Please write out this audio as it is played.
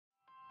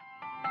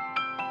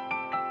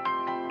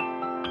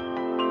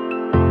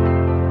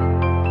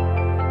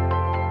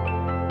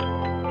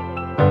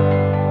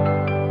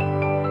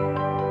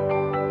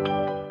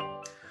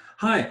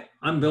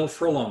I'm Bill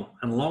Furlong,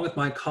 and along with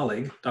my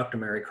colleague, Dr.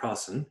 Mary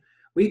Crossan,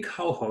 we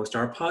co-host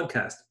our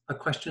podcast, A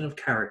Question of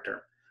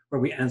Character, where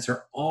we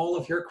answer all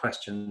of your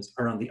questions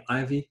around the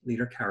Ivy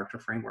Leader Character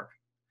Framework.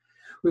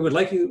 We would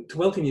like to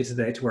welcome you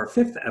today to our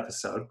 5th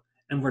episode,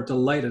 and we're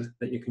delighted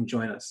that you can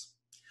join us.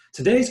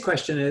 Today's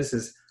question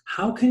is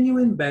how can you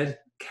embed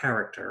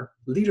character,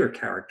 leader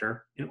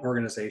character, in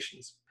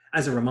organizations?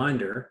 As a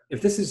reminder,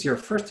 if this is your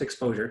first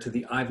exposure to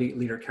the Ivy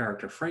Leader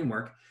Character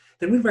Framework,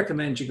 then we'd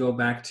recommend you go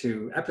back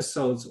to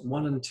episodes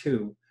 1 and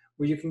 2,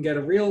 where you can get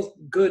a real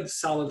good,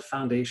 solid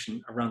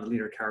foundation around the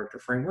Leader Character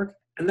Framework,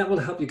 and that will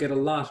help you get a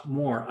lot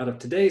more out of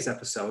today's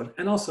episode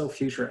and also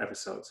future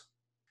episodes.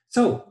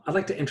 So I'd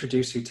like to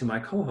introduce you to my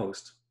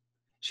co-host.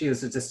 She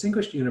is a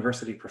distinguished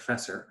university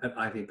professor at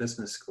Ivy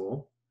Business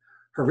School.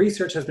 Her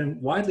research has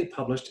been widely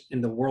published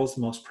in the world's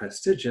most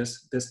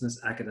prestigious business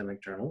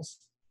academic journals.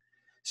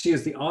 She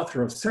is the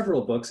author of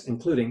several books,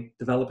 including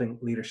Developing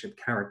Leadership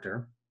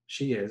Character.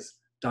 She is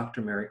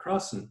Dr. Mary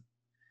Crossan.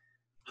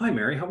 Hi,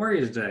 Mary. How are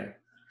you today?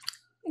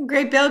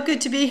 Great, Bill.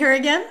 Good to be here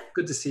again.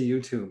 Good to see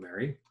you too,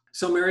 Mary.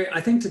 So, Mary,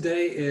 I think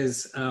today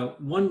is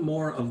one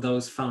more of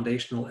those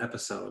foundational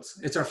episodes.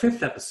 It's our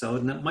 5th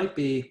episode, and it might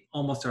be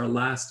almost our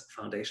last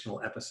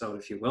foundational episode,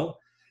 if you will.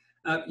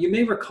 You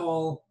may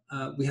recall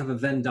we have a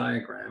Venn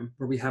diagram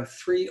where we have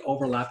 3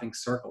 overlapping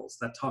circles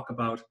that talk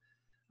about,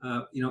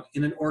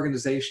 in an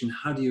organization,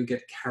 how do you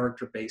get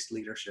character-based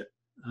leadership?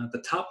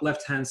 The top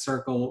left-hand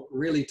circle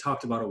really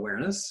talked about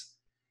awareness,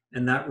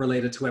 and that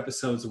related to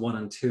episodes 1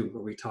 and 2,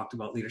 where we talked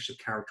about leadership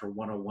character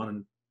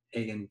 101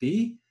 A and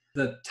B.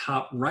 The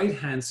top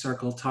right-hand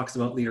circle talks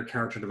about leader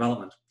character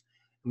development.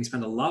 And we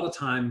spent a lot of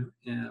time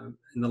in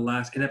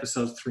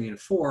episodes 3 and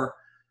 4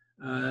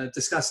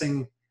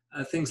 discussing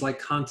things like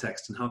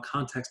context and how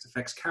context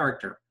affects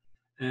character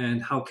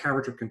and how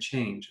character can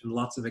change, and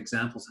lots of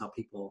examples how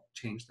people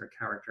change their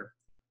character.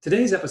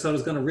 Today's episode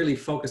is going to really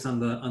focus on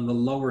the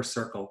lower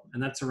circle,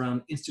 and that's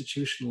around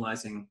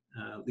institutionalizing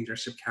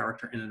leadership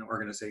character in an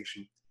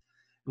organization.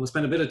 And we'll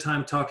spend a bit of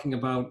time talking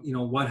about,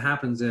 what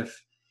happens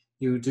if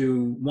you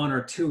do 1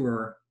 or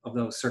 2 of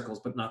those circles,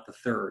 but not the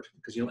 3rd,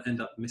 because you'll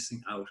end up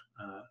missing out,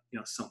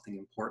 something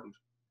important.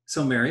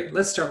 So, Mary,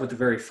 let's start with the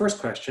very first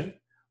question.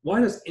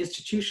 Why does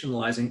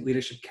institutionalizing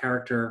leadership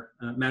character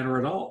matter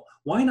at all?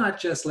 Why not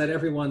just let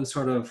everyone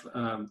sort of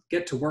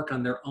get to work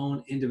on their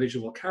own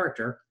individual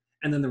character,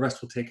 and then the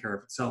rest will take care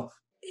of itself?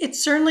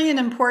 It's certainly an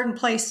important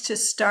place to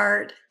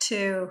start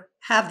to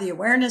have the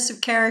awareness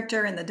of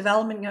character and the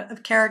development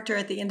of character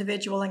at the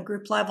individual and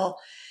group level.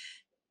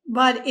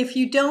 But if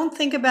you don't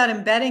think about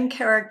embedding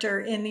character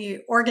in the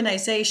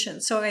organization,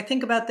 so I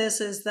think about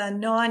this as the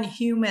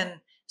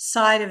non-human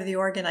side of the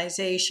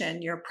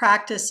organization, your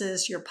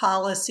practices, your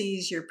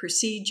policies, your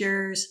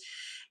procedures,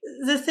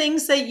 the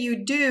things that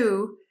you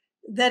do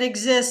that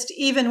exist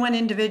even when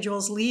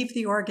individuals leave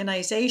the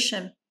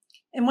organization.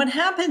 And what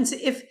happens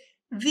if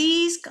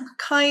these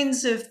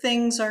kinds of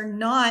things are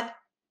not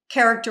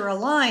character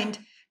aligned,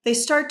 they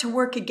start to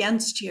work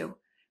against you.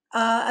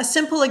 A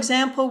simple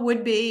example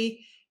would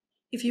be,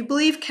 if you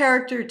believe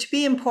character to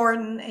be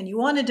important and you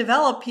want to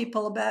develop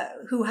people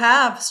who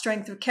have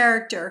strength of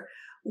character,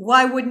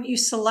 why wouldn't you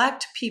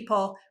select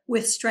people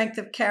with strength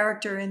of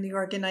character in the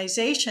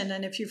organization?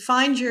 And if you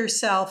find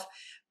yourself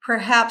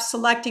perhaps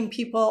selecting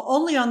people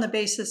only on the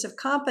basis of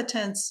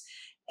competence,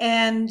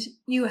 and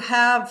you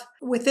have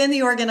within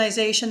the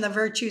organization the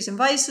virtues and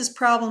vices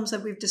problems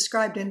that we've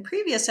described in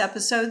previous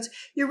episodes,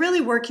 you're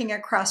really working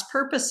at cross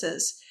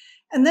purposes.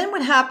 And then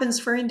what happens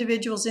for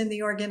individuals in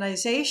the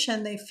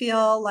organization, they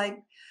feel like,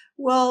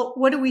 well,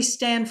 what do we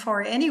stand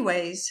for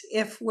anyways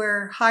if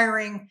we're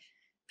hiring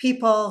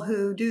people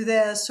who do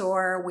this,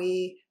 or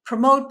we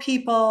promote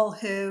people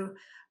who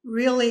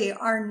really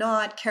are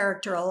not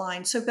character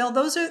aligned? So, Bill,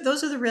 those are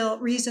the real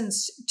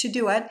reasons to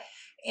do it.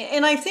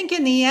 And I think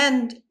in the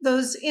end,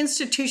 those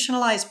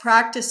institutionalized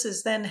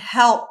practices then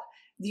help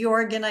the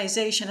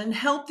organization and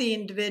help the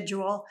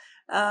individual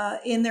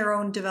in their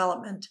own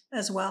development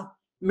as well.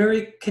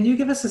 Mary, can you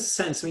give us a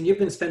sense? I mean, you've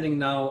been spending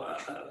now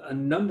a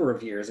number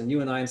of years, and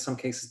you and I in some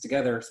cases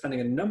together,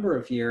 spending a number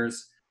of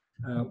years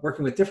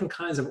working with different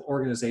kinds of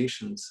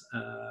organizations,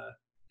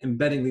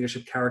 embedding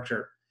leadership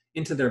character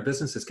into their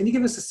businesses. Can you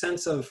give us a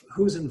sense of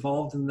who's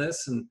involved in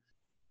this, and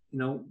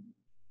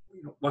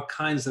what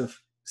kinds of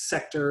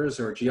sectors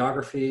or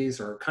geographies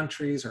or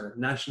countries or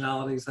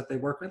nationalities that they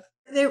work with?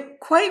 They're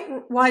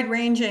quite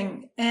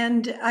wide-ranging,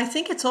 and I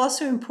think it's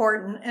also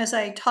important, as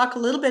I talk a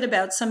little bit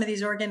about some of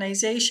these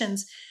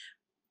organizations,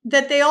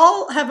 that they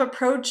all have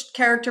approached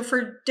character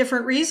for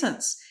different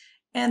reasons.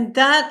 And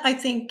that, I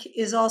think,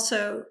 is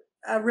also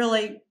a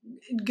really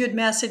good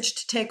message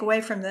to take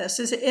away from this.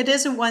 It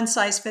isn't one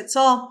size fits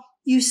all.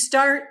 You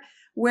start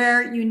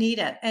where you need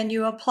it, and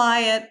you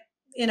apply it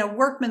in a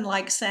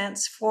workmanlike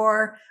sense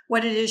for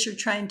what it is you're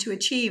trying to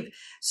achieve.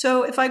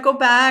 So if I go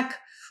back,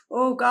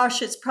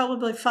 it's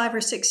probably 5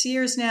 or 6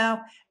 years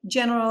now,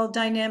 General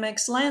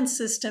Dynamics Land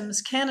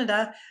Systems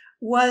Canada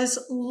was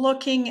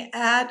looking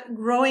at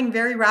growing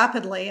very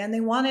rapidly, and they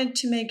wanted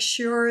to make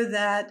sure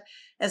that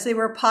as they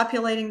were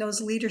populating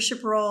those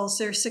leadership roles,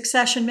 their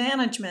succession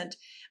management,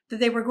 that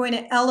they were going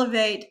to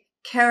elevate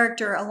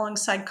character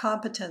alongside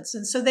competence.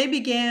 And so they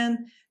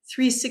began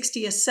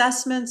 360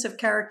 assessments of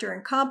character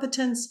and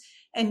competence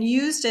and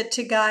used it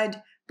to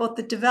guide both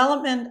the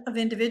development of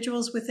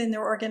individuals within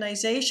their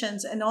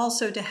organizations and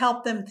also to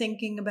help them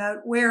thinking about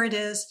where it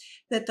is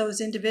that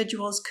those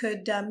individuals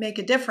could make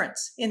a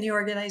difference in the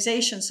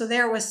organization. So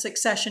there was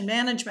succession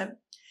management.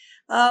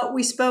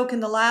 We spoke in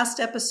the last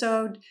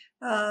episode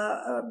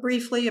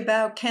briefly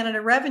about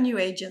Canada Revenue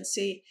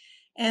Agency,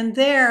 and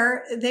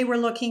there they were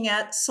looking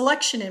at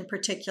selection in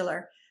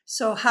particular.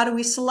 So how do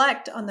we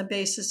select on the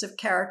basis of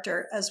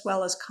character as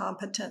well as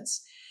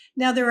competence?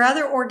 Now, there are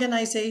other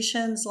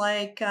organizations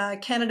like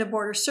Canada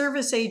Border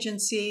Service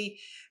Agency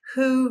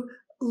who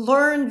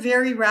learned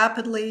very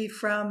rapidly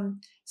from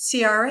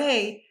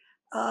CRA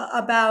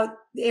about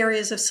the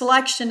areas of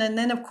selection. And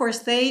then, of course,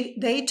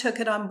 they took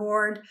it on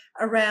board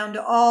around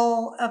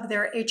all of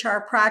their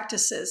HR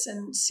practices,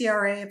 and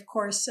CRA, of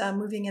course,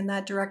 moving in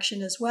that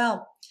direction as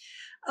well.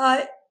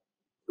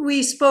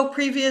 We spoke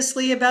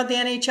previously about the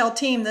NHL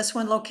team, this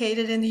one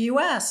located in the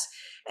US.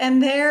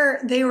 And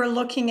there they were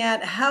looking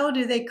at how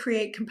do they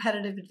create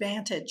competitive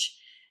advantage,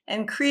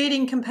 and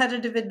creating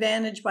competitive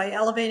advantage by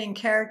elevating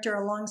character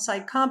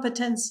alongside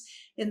competence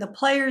in the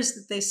players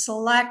that they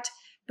select,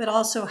 but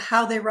also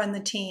how they run the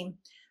team,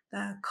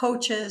 the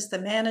coaches, the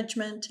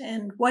management,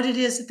 and what it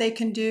is that they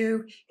can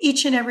do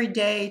each and every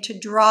day to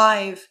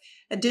drive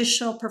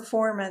additional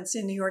performance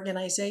in the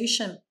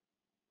organization.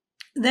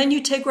 Then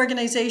you take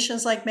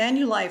organizations like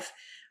Manulife,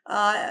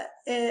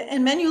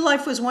 and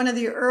Manulife was one of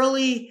the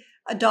early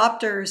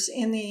adopters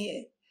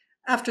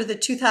after the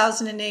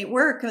 2008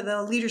 work, or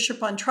the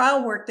leadership on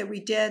trial work that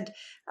we did.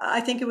 I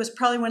think it was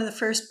probably one of the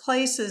first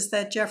places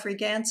that Jeffrey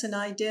Gantz and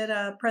I did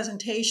a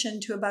presentation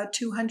to about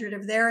 200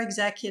 of their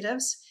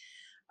executives.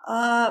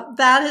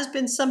 That has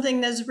been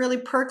something that's really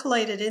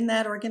percolated in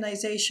that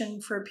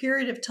organization for a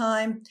period of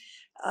time.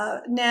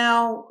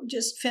 Now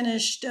just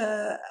finished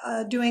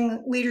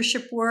doing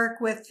leadership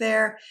work with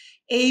their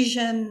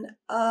Asian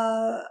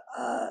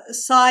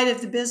side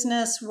of the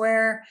business,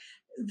 where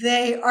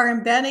they are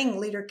embedding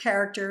leader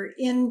character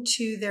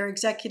into their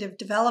executive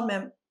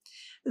development.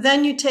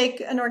 Then you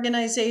take an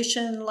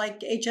organization like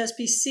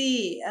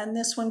HSBC, and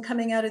this one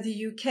coming out of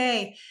the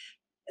UK.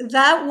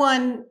 That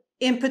one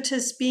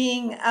impetus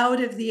being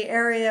out of the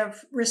area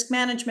of risk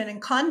management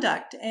and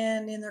conduct,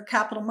 and in their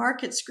capital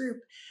markets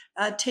group,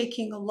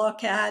 taking a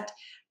look at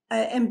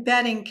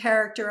embedding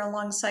character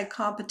alongside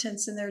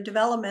competence in their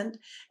development.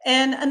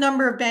 And a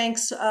number of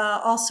banks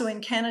also in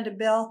Canada,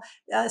 Bill,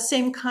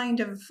 same kind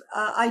of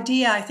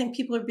idea. I think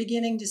people are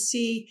beginning to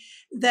see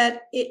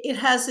that it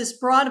has this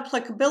broad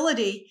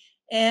applicability,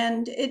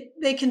 and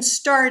they can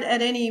start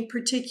at any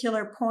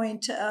particular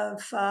point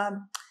of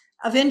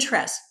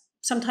interest.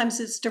 Sometimes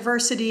it's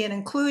diversity and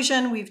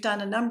inclusion. We've done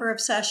a number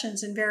of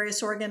sessions in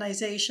various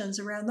organizations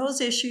around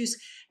those issues,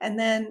 and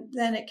then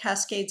it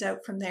cascades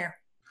out from there.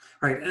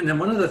 Right, and then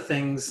one of the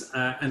things,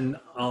 and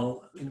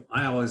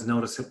I always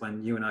notice it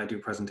when you and I do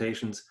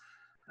presentations,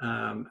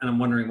 and I'm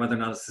wondering whether or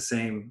not it's the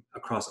same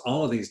across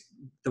all of these,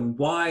 the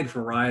wide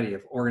variety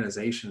of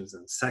organizations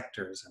and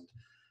sectors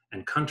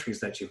and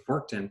countries that you've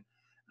worked in.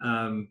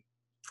 I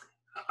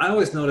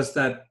always notice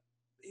that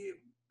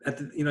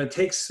it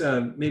takes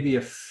maybe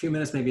a few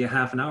minutes, maybe a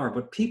half an hour,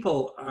 but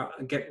people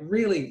get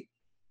really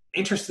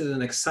interested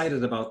and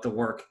excited about the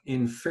work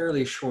in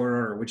fairly short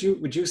order.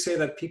 Would you say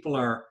that people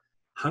are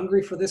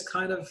hungry for this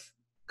kind of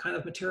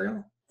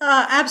material?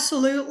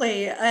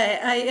 Absolutely.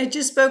 I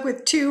just spoke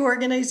with 2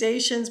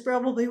 organizations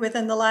probably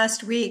within the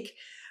last week,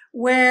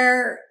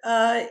 where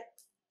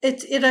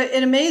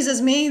it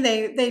amazes me.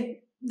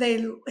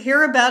 They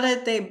hear about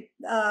it. They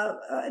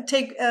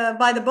take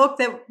buy the book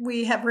that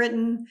we have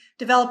written,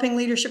 Developing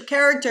Leadership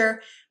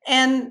Character,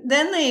 and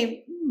then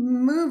they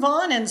move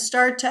on and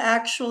start to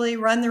actually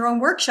run their own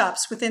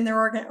workshops within their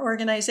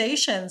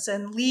organizations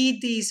and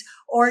lead these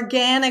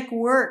organic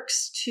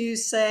works to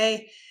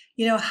say,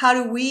 how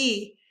do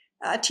we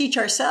teach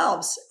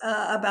ourselves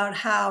about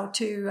how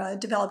to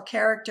develop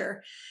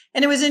character?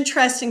 And it was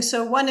interesting.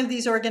 So one of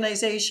these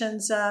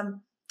organizations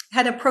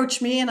had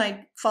approached me, and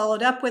I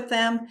followed up with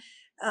them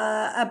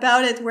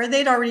about it, where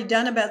they'd already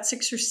done about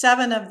 6 or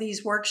 7 of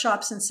these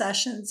workshops and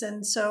sessions.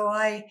 And so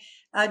I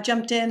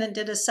jumped in and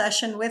did a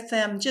session with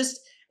them, just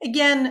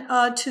again,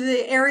 to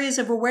the areas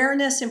of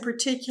awareness, in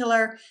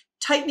particular,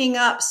 tightening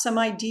up some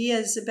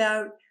ideas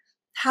about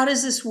how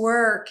does this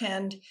work,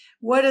 and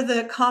what are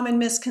the common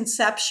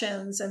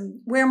misconceptions,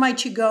 and where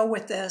might you go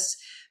with this?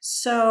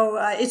 So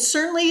it's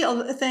certainly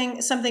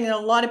something that a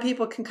lot of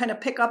people can kind of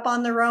pick up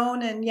on their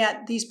own. And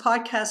yet these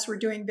podcasts we're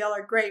doing, Bill,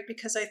 are great,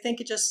 because I think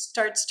it just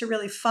starts to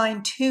really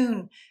fine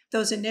tune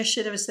those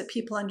initiatives that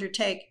people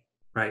undertake.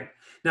 Right.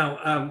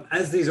 Now,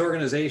 as these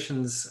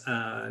organizations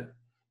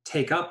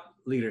take up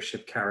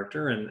leadership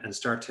character and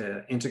start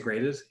to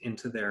integrate it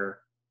into their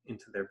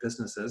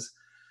businesses,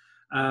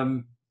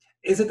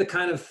 is it the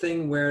kind of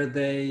thing where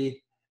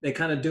they they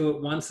kind of do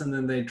it once and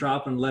then they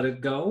drop and let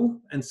it go,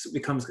 and it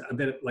becomes a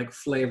bit like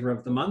flavor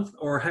of the month?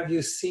 Or have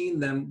you seen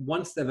them,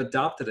 once they've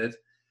adopted it,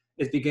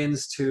 they begin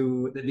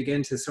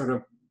to sort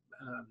of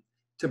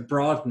to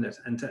broaden it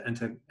and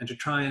to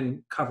try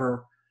and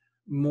cover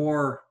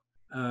more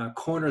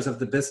corners of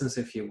the business,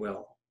 if you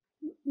will?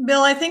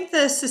 Bill, I think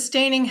the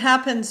sustaining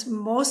happens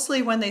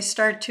mostly when they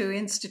start to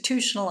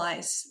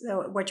institutionalize,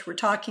 which we're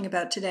talking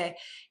about today,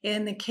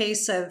 in the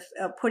case of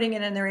putting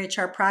it in their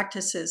HR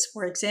practices,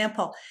 for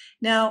example.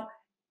 Now,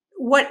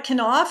 what can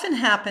often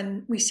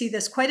happen, we see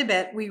this quite a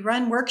bit, we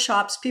run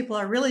workshops, people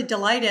are really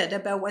delighted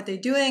about what they're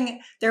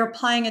doing, they're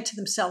applying it to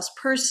themselves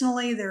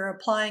personally, they're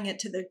applying it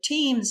to their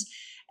teams,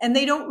 and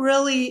they don't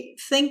really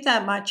think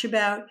that much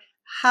about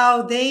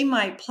how they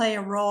might play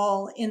a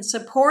role in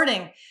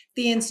supporting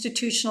the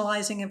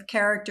institutionalizing of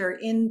character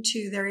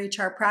into their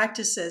HR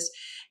practices.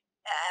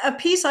 A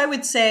piece I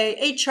would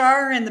say,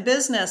 HR and the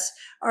business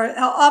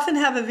often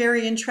have a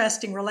very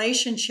interesting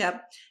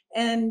relationship,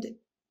 and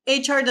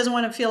HR doesn't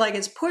want to feel like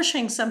it's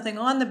pushing something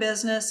on the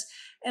business.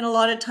 And a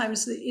lot of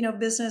times,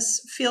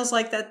 business feels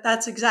like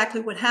that's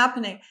exactly what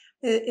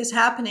is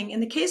happening.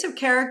 In the case of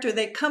character,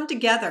 they come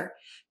together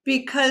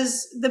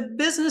because the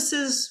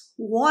businesses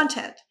want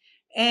it.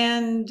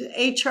 And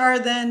HR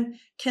then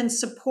can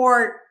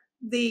support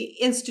the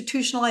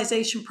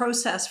institutionalization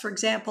process, for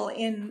example,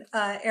 in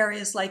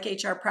areas like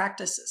HR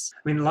practices.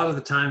 I mean, a lot of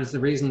the times the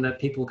reason that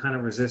people kind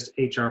of resist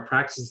HR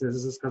practices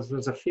is because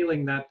there's a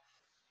feeling that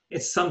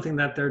it's something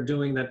that they're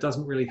doing that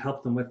doesn't really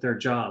help them with their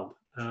job.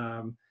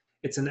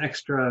 It's an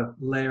extra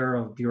layer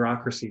of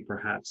bureaucracy,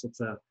 perhaps.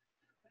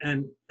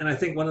 And I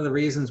think one of the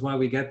reasons why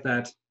we get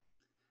that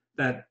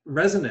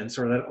resonance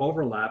or that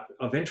overlap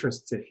of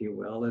interests, if you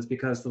will, is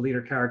because the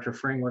leader character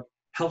framework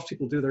helps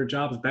people do their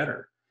jobs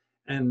better.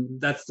 And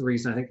that's the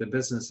reason I think the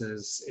business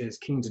is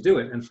keen to do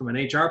it. And from an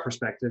HR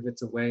perspective,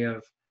 it's a way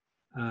of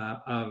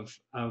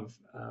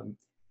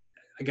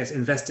I guess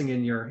investing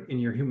in your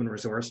human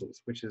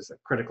resources, which is a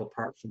critical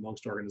part for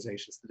most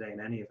organizations today in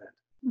any event.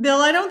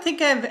 Bill, I don't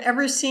think I've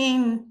ever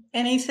seen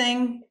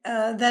anything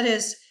that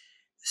is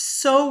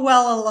so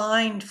well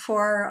aligned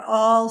for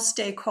all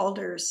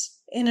stakeholders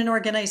in an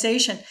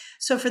organization.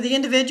 So for the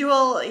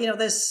individual,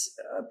 this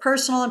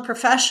personal and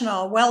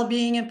professional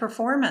well-being and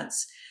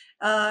performance,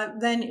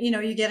 then,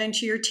 you get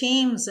into your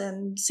teams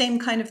and same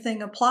kind of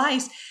thing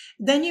applies.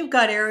 Then you've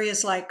got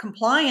areas like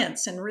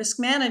compliance and risk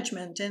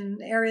management,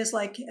 and areas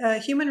like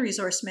human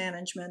resource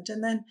management,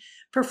 and then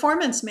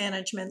performance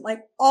management, like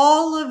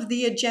all of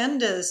the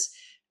agendas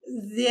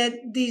that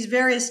these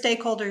various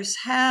stakeholders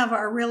have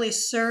are really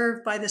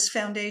served by this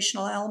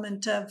foundational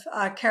element of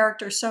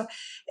character. So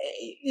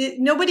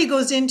nobody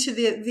goes into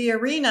the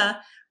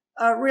arena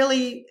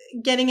really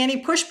getting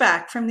any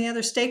pushback from the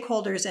other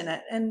stakeholders in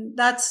it. And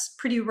that's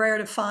pretty rare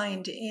to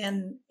find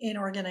in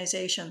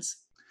organizations.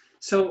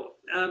 So,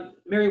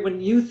 Mary,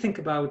 when you think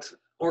about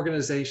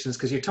organizations,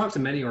 because you talk to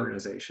many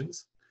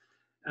organizations,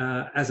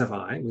 as have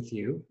I with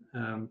you,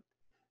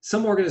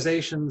 some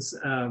organizations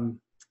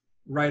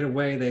right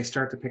away, they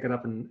start to pick it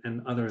up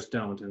and others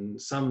don't. And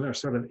some are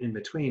sort of in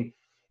between.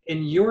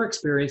 In your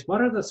experience,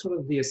 what are the sort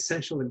of the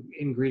essential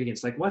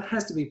ingredients? Like what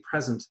has to be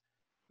present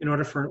in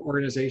order for an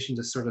organization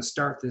to sort of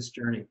start this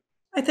journey?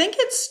 I think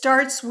it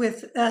starts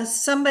with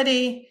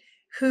somebody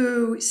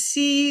who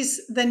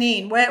sees the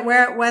need,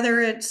 whether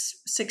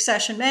it's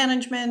succession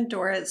management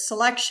or it's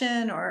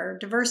selection or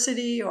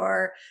diversity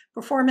or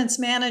performance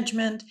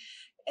management.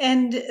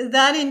 And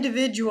that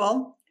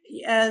individual,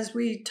 as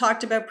we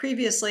talked about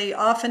previously,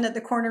 often at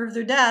the corner of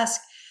their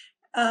desk,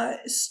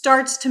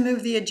 starts to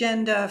move the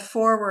agenda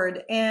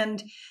forward.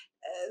 And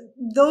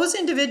those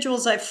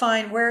individuals I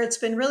find where it's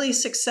been really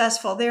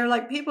successful, they're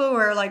like people who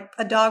are like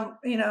a dog,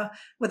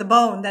 with a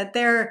bone, that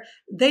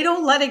they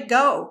don't let it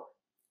go.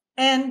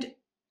 And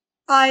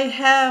I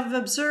have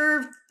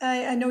observed,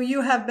 I know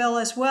you have, Bill,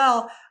 as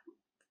well,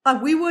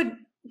 we would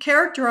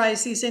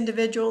characterize these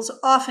individuals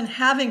often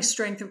having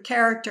strength of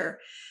character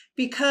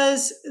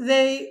because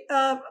they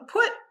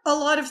put a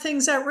lot of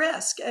things at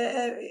risk.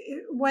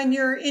 When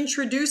you're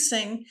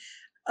introducing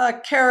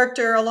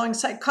character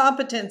alongside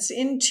competence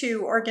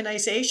into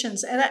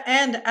organizations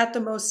and at the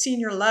most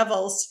senior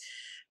levels,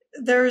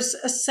 there's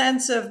a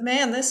sense of,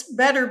 man, this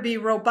better be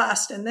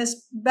robust and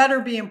this better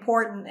be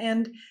important.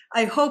 And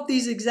I hope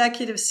these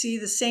executives see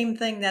the same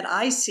thing that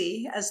I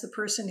see as the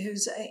person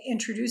who's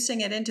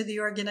introducing it into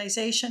the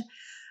organization.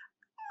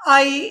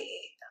 I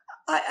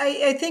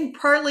think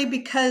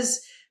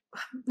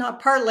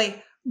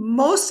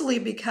mostly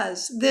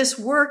because this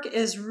work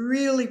is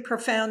really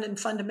profound and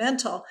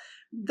fundamental,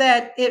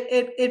 that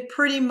it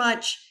pretty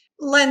much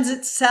lends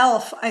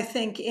itself, I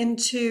think,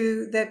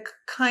 into the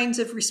kinds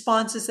of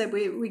responses that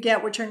we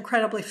get, which are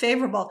incredibly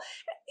favorable.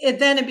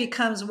 Then it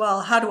becomes,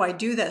 well, how do I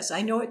do this?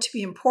 I know it to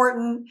be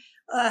important.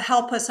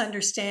 Help us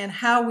understand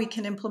how we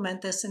can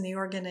implement this in the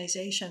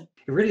organization.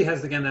 It really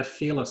has, again, that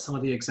feel of some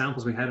of the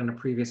examples we had in a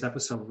previous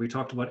episode where we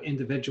talked about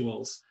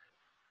individuals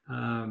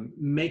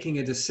making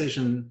a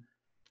decision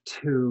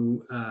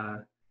to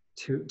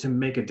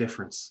make a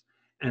difference.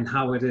 and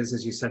how it is,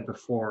 as you said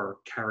before,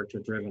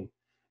 character driven,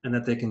 and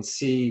that they can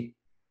see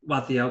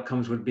what the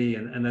outcomes would be,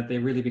 and that they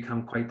really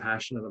become quite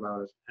passionate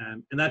about it.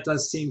 And that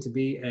does seem to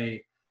be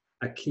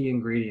a key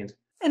ingredient.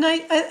 And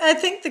I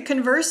think the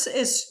converse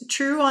is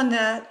true on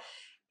that.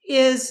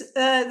 Is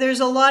there's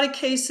a lot of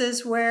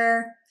cases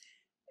where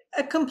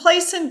a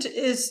complacent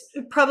is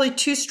probably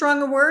too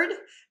strong a word,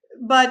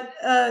 but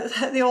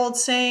the old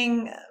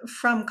saying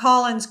from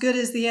Collins, "Good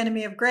is the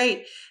enemy of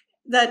great,"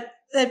 that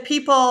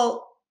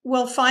people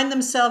will find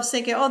themselves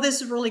thinking, "Oh,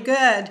 this is really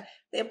good."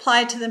 They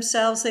apply it to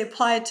themselves, they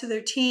apply it to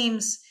their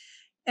teams,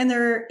 and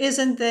there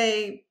isn't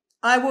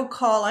I will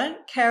call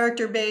it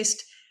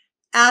character-based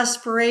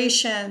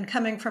aspiration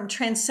coming from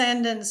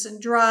transcendence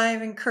and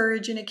drive and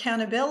courage and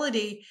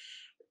accountability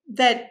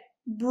that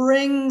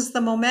brings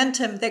the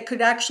momentum that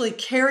could actually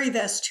carry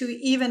this to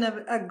even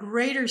a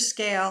greater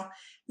scale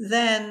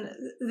than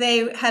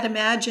they had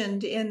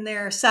imagined in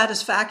their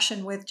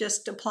satisfaction with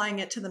just applying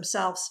it to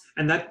themselves.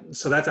 And that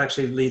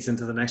actually leads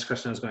into the next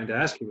question I was going to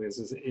ask you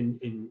is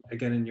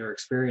in your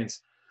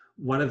experience,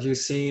 what have you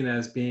seen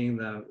as being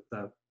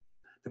the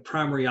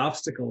primary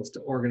obstacles to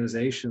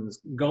organizations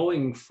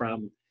going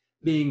from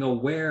being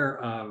aware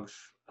of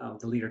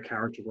the leader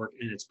character work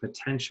and its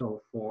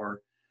potential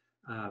for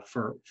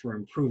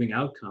improving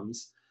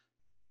outcomes?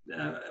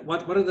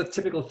 What are the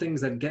typical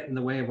things that get in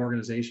the way of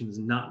organizations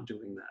not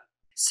doing that?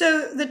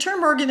 So the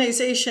term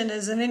organization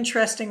is an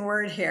interesting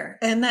word here,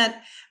 and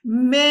that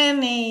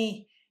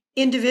many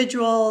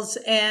individuals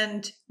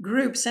and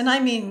groups, and I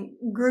mean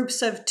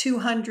groups of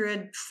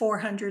 200,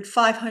 400,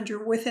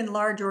 500 within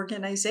large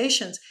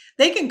organizations,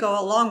 they can go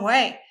a long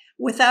way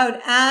without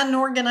an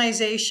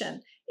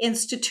organization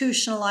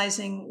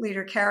institutionalizing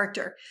leader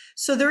character.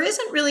 So there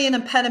isn't really an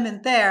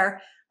impediment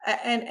there.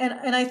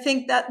 And I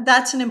think that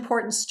that's an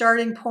important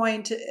starting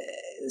point.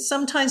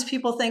 Sometimes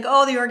people think,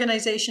 oh, the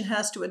organization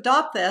has to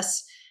adopt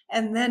this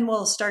and then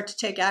we'll start to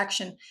take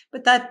action.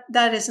 But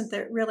that isn't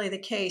really the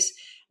case.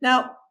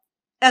 Now,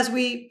 as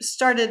we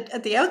started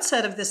at the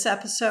outset of this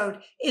episode,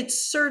 it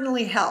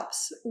certainly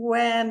helps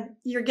when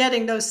you're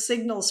getting those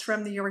signals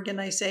from the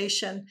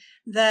organization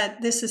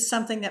that this is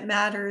something that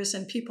matters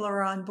and people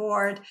are on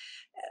board.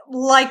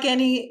 Like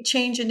any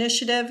change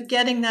initiative,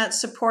 getting that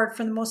support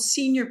from the most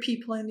senior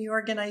people in the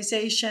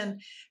organization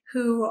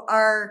who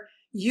are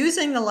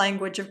using the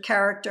language of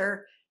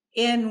character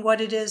in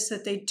what it is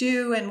that they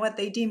do and what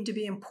they deem to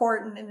be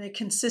important in a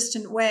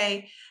consistent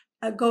way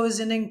goes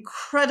an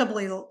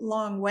incredibly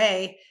long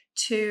way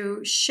to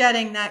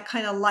shedding that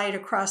kind of light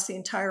across the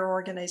entire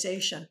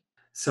organization.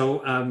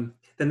 So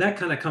then that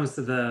kind of comes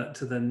to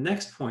the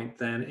next point.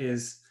 Then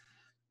is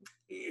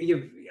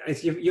you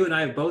and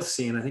I have both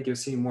seen. I think you've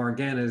seen more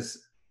again.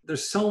 Is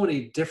there's so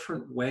many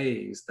different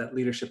ways that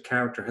leadership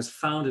character has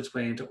found its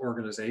way into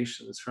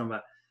organizations, from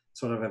a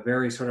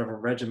very sort of a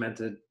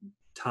regimented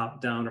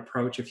top-down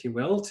approach, if you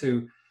will,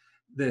 to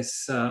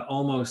this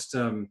almost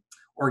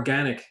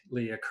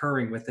organically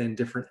occurring within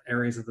different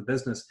areas of the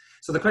business.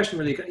 So the question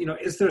really,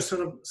 is there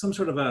some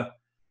sort of a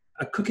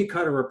cookie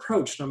cutter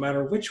approach, no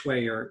matter which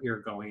way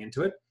you're going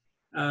into it,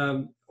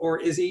 or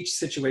is each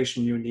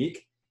situation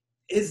unique?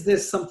 Is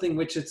this something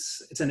which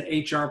it's an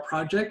HR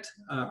project,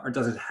 or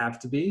does it have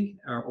to be,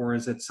 or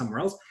is it somewhere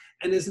else?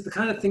 And is it the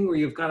kind of thing where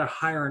you've got to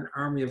hire an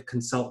army of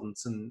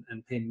consultants and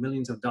pay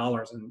millions of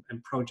dollars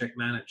and project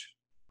manage?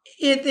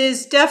 It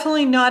is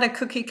definitely not a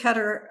cookie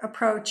cutter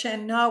approach,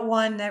 and not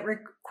one that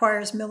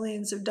requires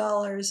millions of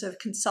dollars of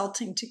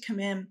consulting to come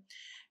in.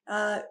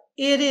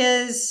 It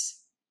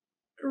is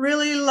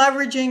really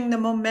leveraging the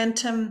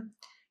momentum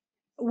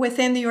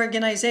within the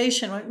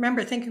organization.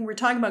 Remember, we're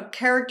talking about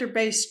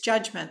character-based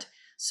judgment.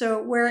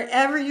 So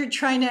wherever you're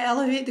trying to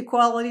elevate the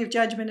quality of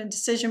judgment and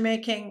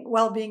decision-making,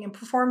 well-being, and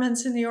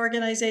performance in the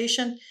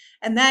organization,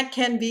 and that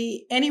can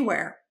be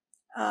anywhere,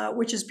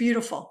 which is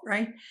beautiful,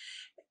 right?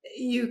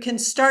 You can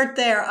start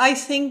there. I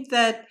think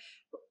that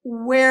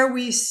where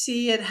we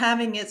see it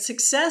having its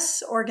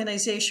success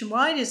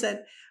organization-wide is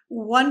that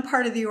one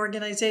part of the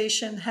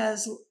organization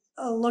has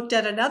looked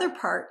at another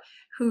part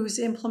who's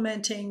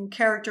implementing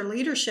character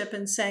leadership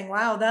and saying,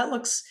 wow, that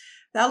looks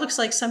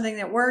like something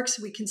that works.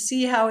 We can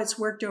see how it's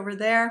worked over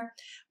there.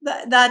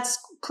 That's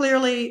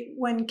clearly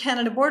when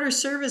Canada Border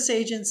Service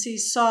Agency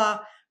saw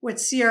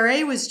what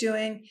CRA was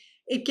doing,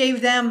 it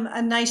gave them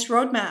a nice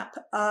roadmap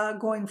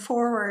going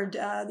forward.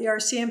 The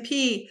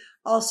RCMP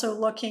also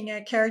looking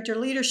at character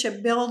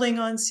leadership, building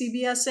on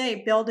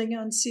CBSA, building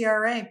on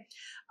CRA.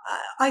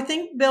 I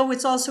think, Bill,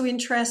 what's also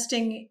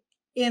interesting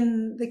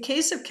in the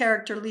case of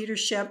character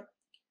leadership,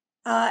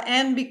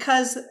 and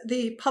because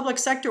the public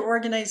sector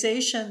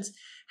organizations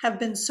have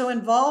been so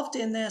involved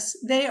in this,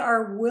 they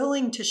are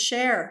willing to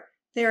share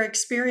their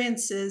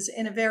experiences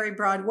in a very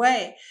broad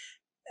way.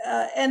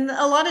 And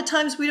a lot of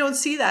times we don't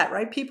see that,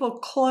 right? People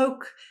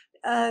cloak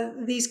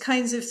these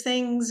kinds of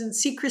things in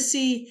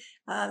secrecy.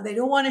 They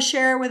don't want to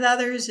share with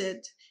others.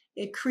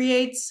 It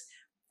creates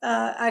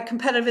a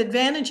competitive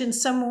advantage in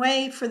some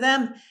way for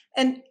them.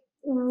 And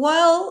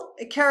While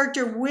a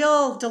character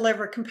will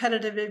deliver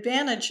competitive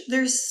advantage,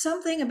 there's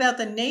something about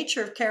the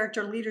nature of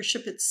character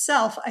leadership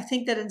itself, I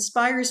think, that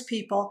inspires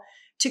people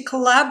to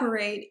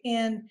collaborate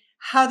in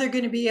how they're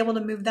going to be able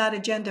to move that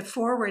agenda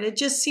forward. It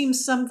just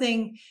seems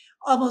something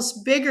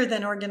almost bigger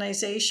than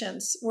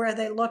organizations, where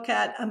they look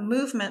at a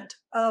movement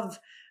of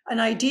an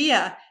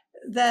idea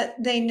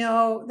that they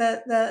know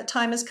that the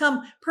time has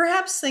come.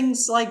 Perhaps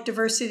things like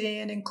diversity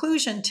and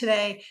inclusion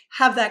today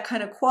have that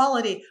kind of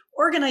quality.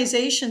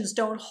 Organizations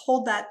don't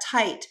hold that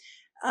tight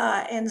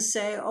and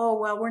say, oh,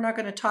 well, we're not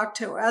going to talk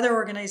to other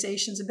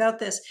organizations about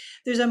this.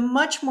 There's a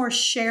much more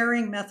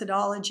sharing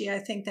methodology, I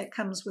think, that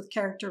comes with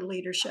character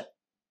leadership.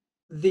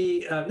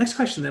 The next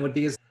question then would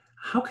be is,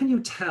 how can you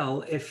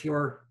tell if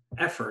your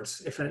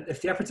efforts, if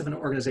the efforts of an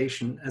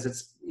organization as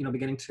it's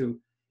beginning to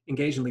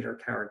engage in leader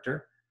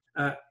character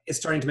is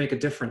starting to make a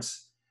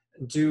difference?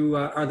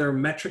 Are there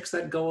metrics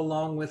that go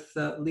along with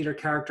leader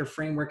character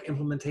framework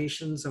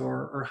implementations,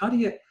 or how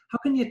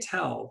can you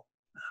tell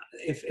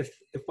if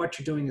what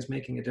you're doing is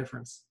making a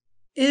difference?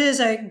 It is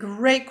a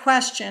great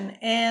question.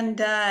 And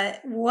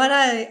what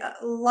I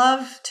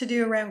love to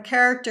do around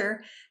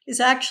character is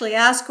actually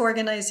ask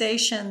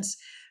organizations,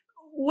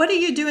 what are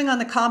you doing on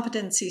the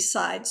competency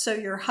side? So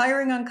you're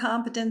hiring on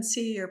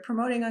competency, you're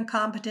promoting on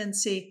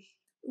competency.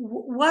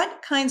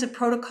 What kinds of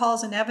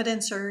protocols and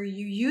evidence are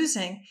you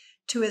using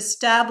to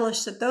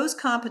establish that those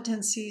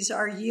competencies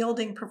are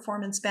yielding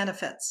performance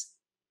benefits?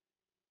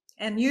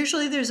 And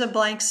usually there's a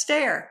blank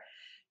stare,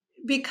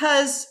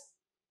 because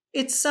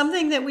it's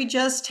something that we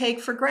just take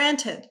for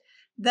granted,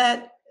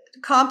 that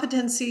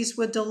competencies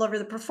would deliver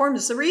the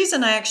performance. The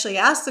reason I actually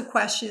ask the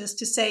question is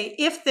to say,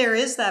 if there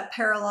is that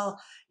parallel,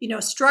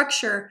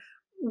 structure,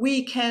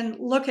 we can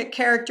look at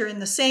character in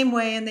the same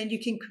way, and then you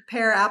can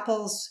compare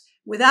apples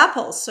with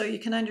apples, so you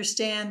can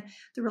understand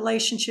the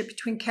relationship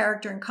between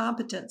character and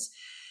competence.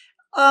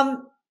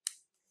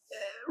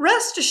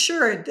 Rest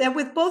assured that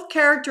with both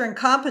character and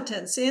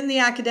competence in the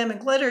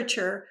academic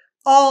literature,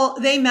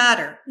 they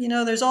matter.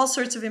 There's all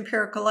sorts of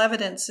empirical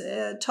evidence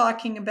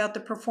talking about the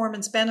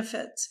performance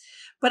benefits.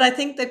 But I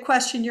think the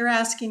question you're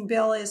asking,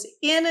 Bill, is,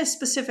 in a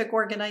specific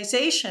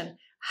organization,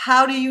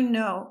 how do you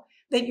know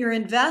that your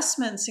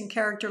investments in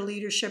character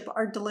leadership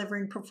are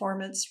delivering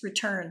performance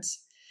returns?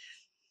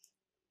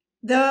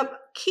 The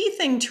key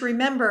thing to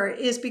remember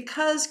is,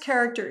 because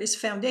character is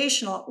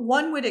foundational,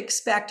 one would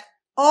expect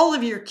all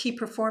of your key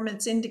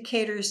performance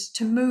indicators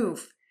to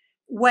move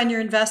when you're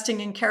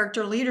investing in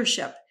character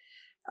leadership.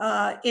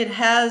 It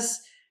has,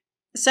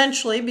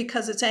 essentially,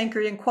 because it's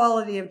anchored in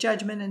quality of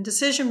judgment and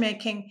decision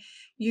making,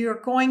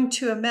 you're going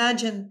to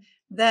imagine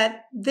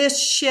that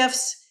this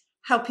shifts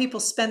how people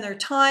spend their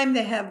time.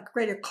 They have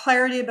greater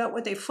clarity about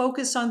what they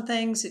focus on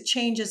things. It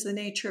changes the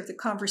nature of the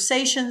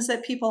conversations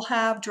that people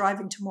have,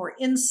 driving to more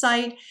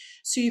insight.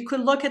 So you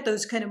could look at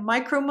those kind of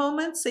micro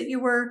moments that you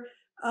were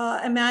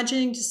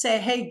imagining, to say,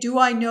 hey, do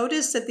I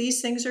notice that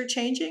these things are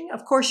changing?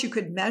 Of course, you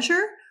could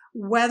measure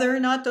whether or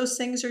not those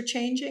things are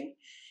changing.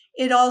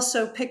 It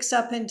also picks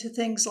up into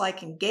things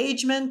like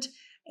engagement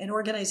and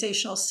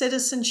organizational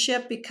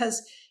citizenship,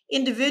 because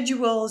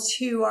individuals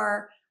who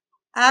are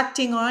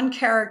acting on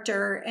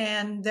character,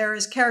 and there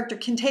is character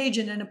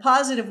contagion in a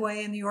positive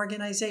way in the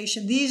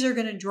organization, these are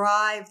going to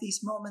drive these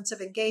moments of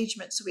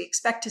engagement. So we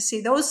expect to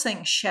see those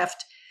things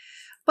shift.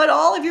 But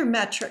all of your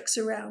metrics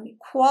around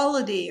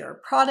quality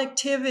or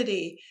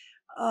productivity,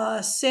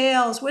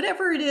 sales,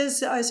 whatever it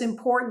is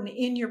important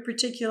in your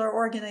particular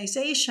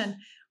organization,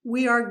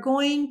 we are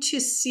going to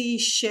see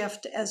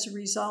shift as a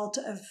result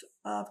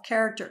of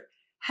character.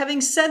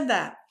 Having said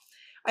that,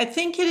 I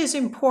think it is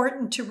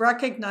important to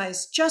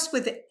recognize, just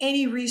with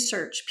any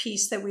research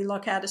piece that we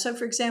look at. So,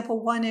 for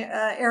example, one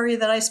area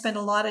that I spent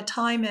a lot of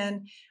time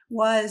in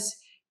was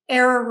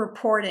error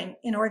reporting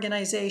in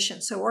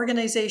organizations. So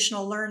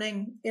organizational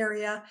learning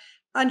area,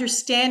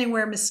 understanding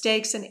where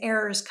mistakes and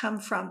errors come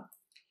from.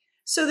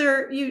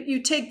 So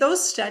you take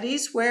those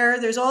studies where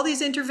there's all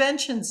these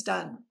interventions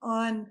done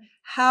on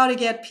how to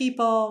get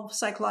people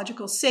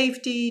psychological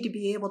safety, to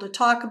be able to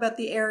talk about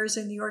the errors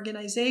in the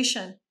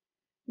organization.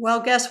 Well,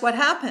 guess what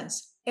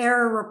happens?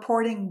 Error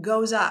reporting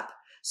goes up.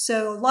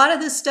 So a lot of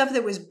this stuff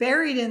that was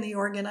buried in the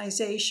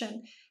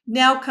organization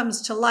now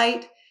comes to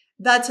light.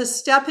 That's a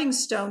stepping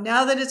stone.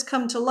 Now that it's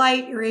come to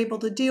light, you're able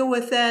to deal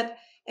with it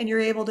and you're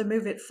able to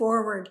move it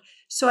forward.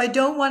 So I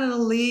don't want to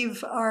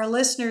leave our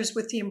listeners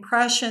with the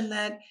impression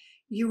that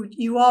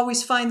you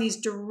always find these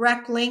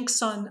direct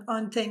links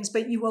on things,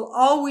 but you will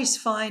always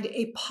find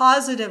a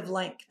positive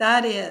link.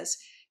 That is,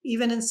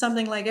 even in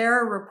something like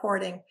error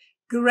reporting,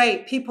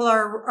 great, people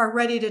are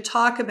ready to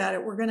talk about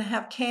it. We're going to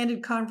have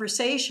candid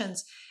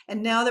conversations.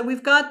 And now that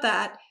we've got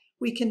that,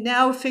 we can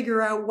now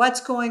figure out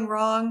what's going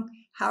wrong,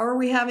 how are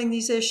we having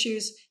these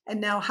issues,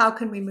 and now how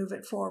can we move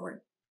it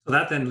forward? So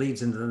that then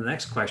leads into the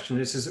next question,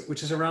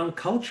 which is around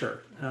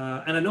culture.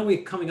 And I know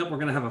coming up, we're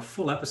going to have a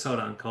full episode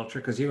on culture,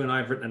 because you and I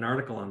have written an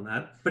article on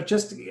that. But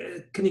just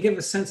can you give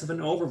a sense of an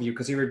overview?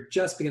 Because you were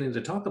just beginning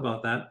to talk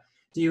about that.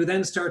 Do you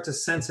then start to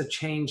sense a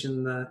change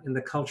in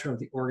the culture of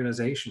the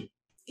organization?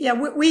 Yeah,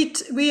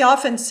 we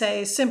often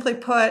say, simply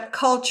put,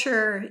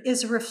 culture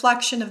is a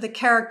reflection of the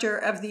character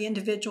of the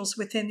individuals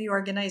within the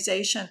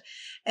organization.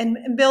 And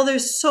Bill,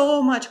 there's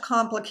so much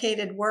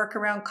complicated work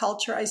around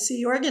culture. I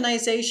see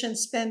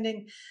organizations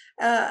spending,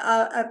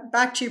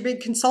 back to your big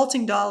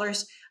consulting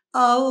dollars,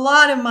 a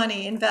lot of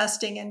money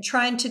investing in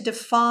trying to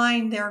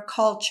define their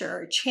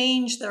culture,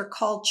 change their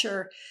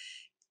culture.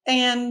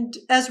 And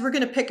as we're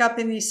going to pick up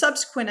in these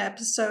subsequent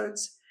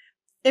episodes,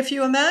 if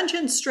you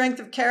imagine strength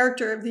of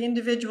character of the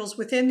individuals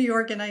within the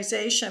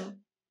organization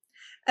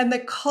and the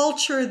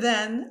culture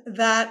then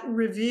that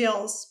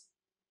reveals,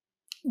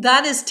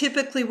 that is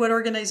typically what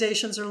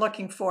organizations are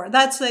looking for.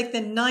 That's like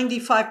the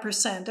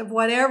 95% of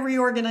what every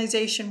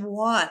organization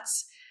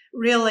wants,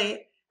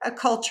 really, a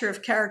culture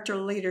of character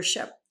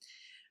leadership.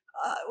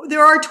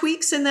 There are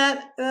tweaks in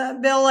that,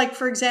 Bill, like,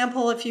 for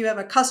example, if you have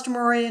a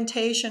customer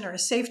orientation or a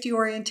safety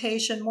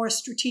orientation, more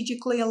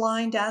strategically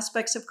aligned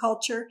aspects of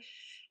culture,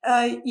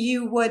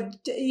 you would,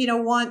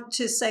 want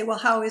to say, well,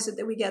 how is it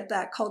that we get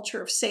that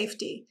culture of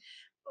safety?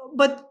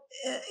 But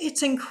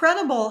it's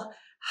incredible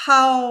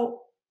how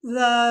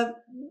the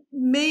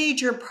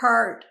major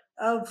part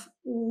of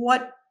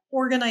what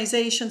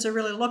organizations are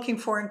really looking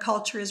for in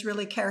culture is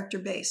really character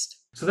based.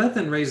 So that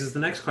then raises the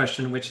next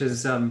question, which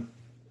is,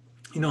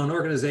 in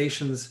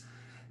organizations,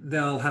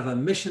 they'll have a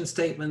mission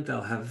statement,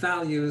 they'll have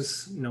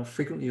values.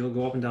 Frequently you'll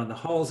go up and down the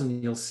halls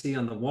and you'll see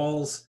on the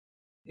walls,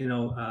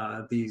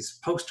 these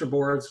poster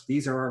boards.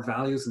 These are our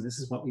values, and this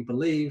is what we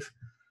believe.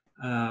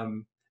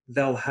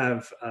 They'll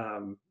have,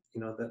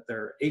 that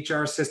their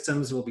HR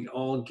systems will be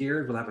all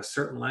geared. Will have a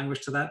certain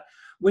language to that.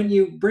 When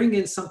you bring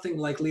in something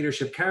like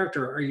leadership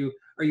character, are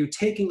you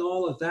taking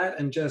all of that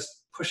and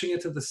just pushing it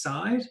to the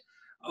side,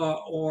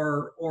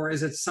 or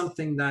is it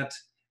something that,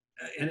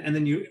 and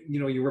then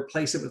you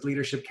replace it with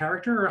leadership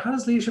character, or how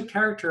does leadership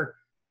character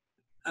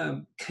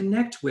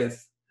connect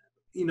with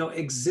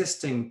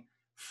existing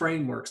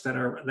frameworks that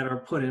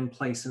are put in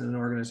place in an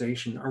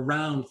organization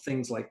around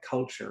things like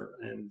culture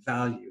and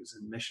values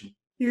and mission?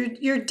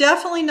 You're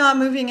definitely not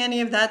moving any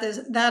of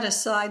that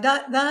aside.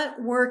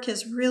 That work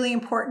is really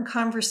important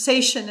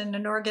conversation in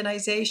an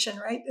organization,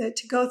 right?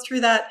 To go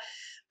through that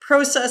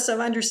process of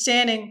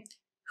understanding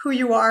who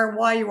you are and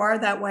why you are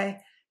that way.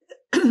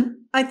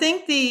 I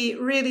think the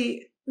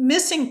really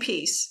missing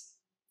piece,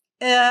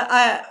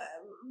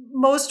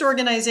 most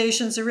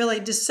organizations are really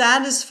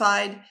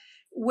dissatisfied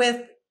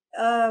with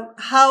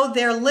how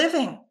they're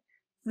living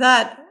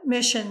that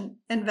mission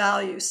and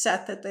value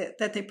set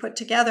that they put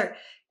together.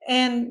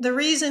 And the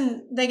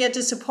reason they get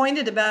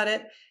disappointed about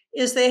it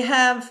is they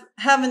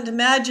haven't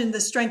imagined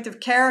the strength of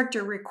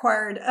character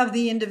required of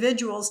the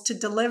individuals to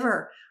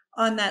deliver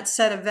on that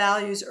set of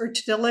values or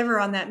to deliver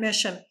on that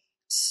mission.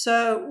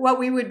 So what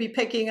we would be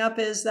picking up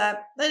is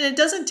that, and it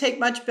doesn't take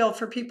much, Bill,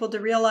 for people to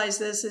realize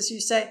this, as you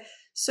say.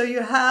 So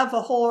you have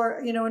a whole,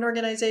 an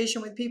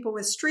organization with people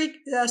with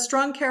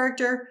strong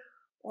character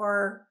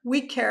or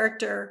weak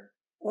character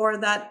or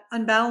that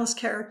unbalanced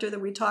character that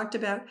we talked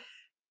about.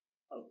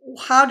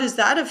 How does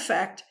that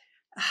affect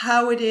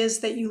how it is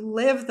that you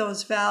live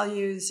those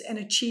values and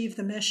achieve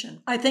the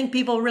mission? I think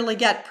people really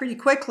get pretty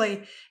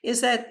quickly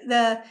is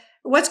that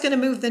what's going to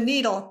move the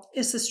needle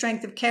is the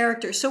strength of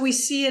character. So we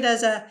see it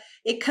as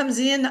it comes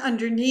in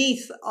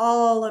underneath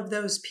all of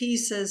those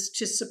pieces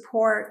to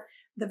support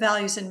the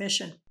values and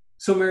mission.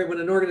 So Mary, when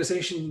an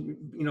organization,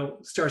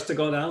 starts to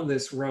go down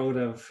this road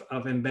of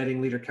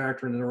embedding leader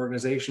character in an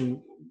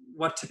organization,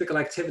 what typical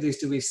activities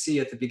do we see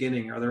at the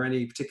beginning? Are there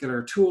any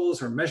particular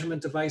tools or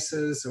measurement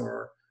devices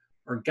or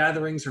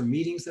gatherings or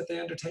meetings that they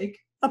undertake?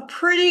 A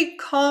pretty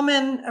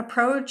common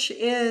approach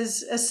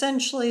is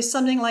essentially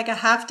something like a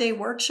half-day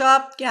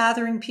workshop,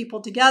 gathering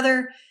people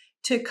together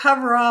to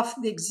cover off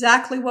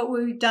exactly what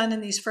we've done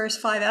in these first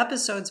 5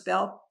 episodes,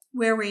 Bill,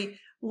 where we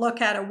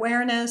look at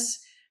awareness,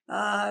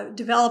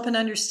 develop an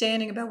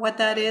understanding about what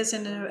that is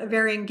in a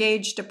very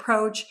engaged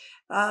approach,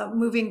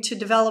 moving to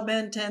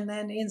development and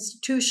then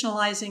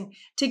institutionalizing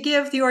to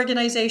give the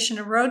organization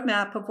a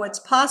roadmap of what's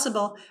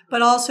possible,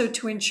 but also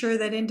to ensure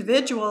that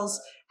individuals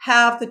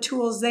have the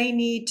tools they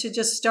need to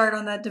just start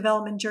on that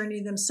development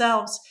journey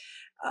themselves.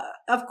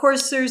 Of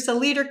course, there's the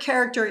leader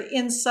character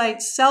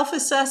insight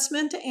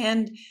self-assessment,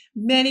 and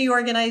many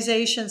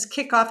organizations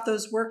kick off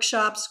those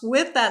workshops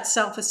with that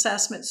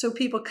self-assessment. So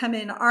people come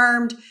in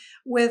armed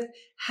with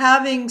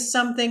having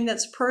something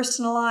that's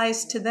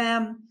personalized to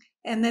them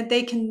and that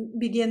they can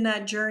begin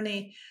that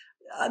journey.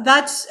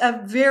 That's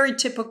a very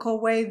typical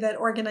way that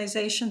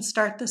organizations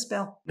start this,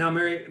 Bill. Now,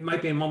 Mary, it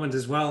might be a moment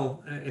as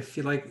well, if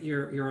you like,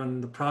 you're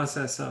on the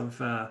process of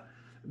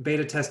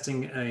beta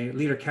testing a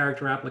leader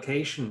character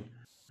application.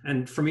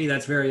 And for me,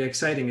 that's very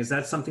exciting. Is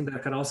that something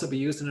that could also be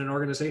used in an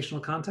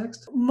organizational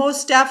context?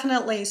 Most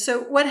definitely.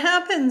 So what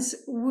happens,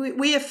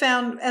 we have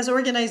found as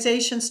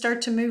organizations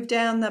start to move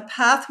down the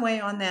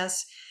pathway on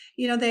this,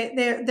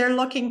 they're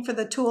looking for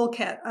the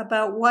toolkit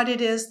about what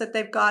it is that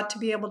they've got to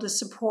be able to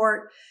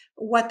support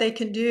what they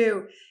can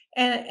do.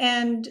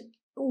 And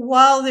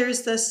while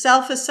there's the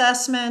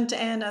self-assessment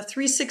and a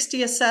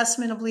 360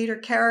 assessment of leader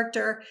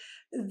character,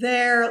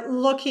 they're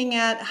looking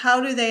at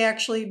how do they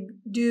actually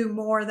do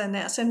more than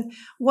this. And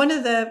one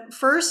of the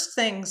first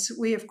things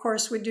we, of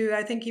course, would do,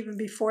 I think even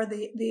before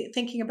the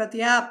thinking about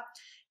the app,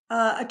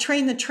 a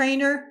train the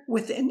trainer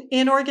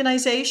in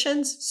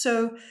organizations.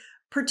 So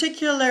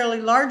particularly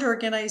large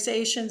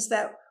organizations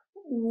that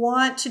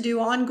want to do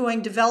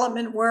ongoing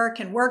development work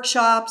and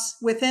workshops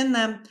within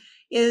them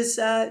is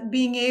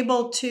being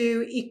able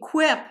to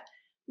equip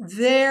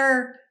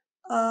their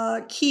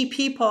key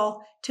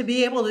people to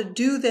be able to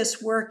do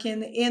this work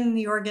in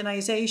the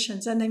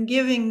organizations, and then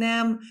giving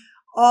them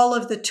all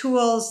of the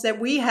tools that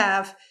we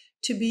have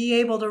to be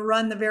able to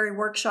run the very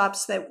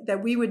workshops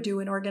that we would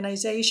do in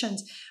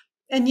organizations.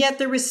 And yet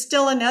there was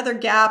still another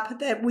gap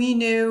that we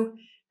knew,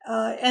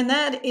 and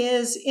that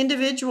is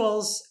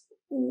individuals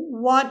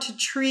want to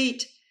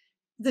treat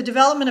the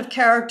development of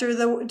character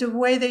the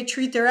way they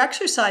treat their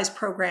exercise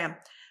program.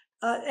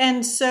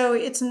 And so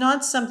it's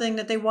not something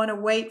that they want to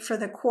wait for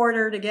the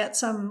quarter to get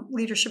some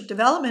leadership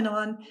development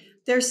on.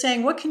 They're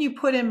saying, what can you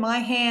put in my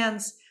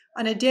hands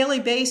on a daily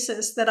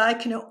basis that I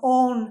can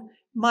own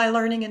my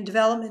learning and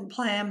development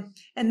plan?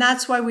 And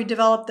that's why we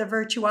developed the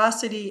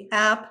Virtuosity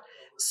app,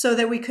 so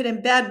that we could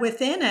embed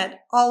within it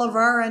all of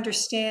our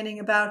understanding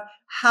about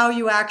how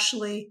you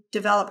actually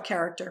develop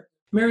character.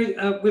 Mary,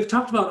 we've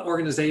talked about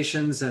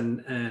organizations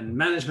and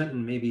management,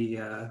 and maybe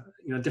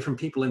different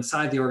people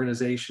inside the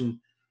organization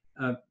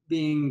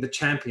being the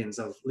champions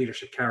of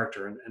leadership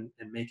character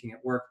and making it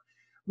work.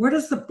 Where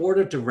does the board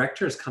of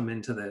directors come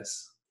into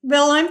this?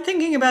 Well, I'm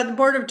thinking about the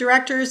board of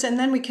directors, and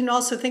then we can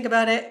also think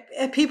about it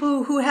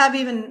people who have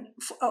even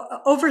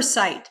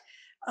oversight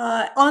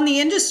on the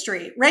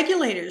industry,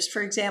 regulators,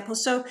 for example.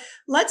 So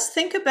let's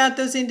think about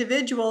those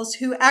individuals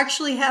who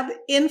actually have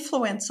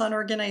influence on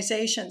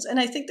organizations. And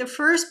I think the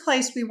first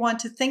place we want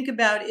to think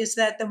about is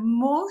that the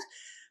more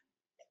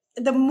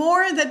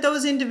that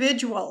those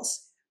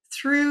individuals,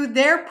 through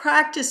their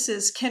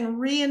practices, can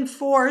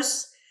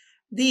reinforce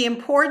the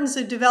importance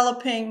of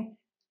developing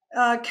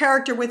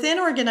character within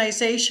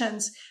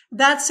organizations,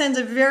 that sends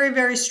a very,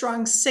 very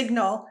strong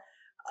signal.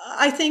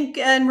 I think,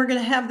 and we're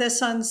going to have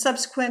this on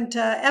subsequent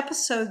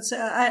episodes,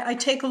 I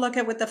take a look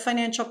at what the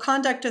Financial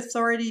Conduct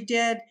Authority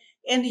did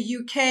in the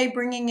UK,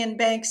 bringing in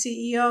bank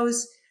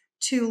CEOs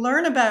to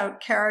learn about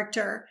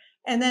character,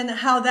 and then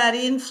how that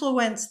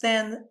influenced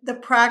then the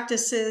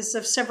practices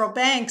of several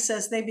banks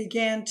as they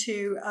began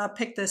to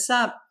pick this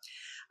up.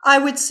 I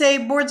would say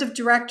boards of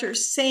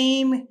directors,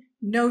 same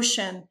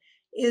notion,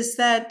 is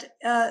that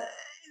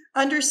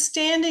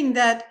understanding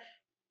that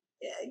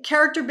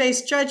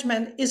character-based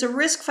judgment is a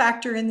risk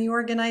factor in the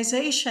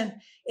organization.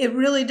 It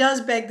really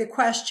does beg the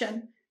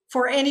question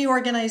for any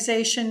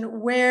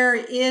organization, where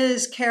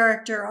is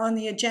character on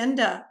the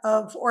agenda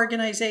of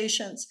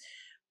organizations?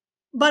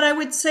 But I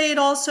would say it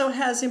also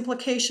has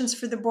implications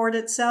for the board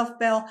itself,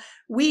 Bill.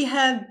 We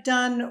have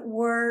done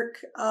work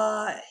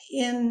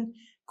in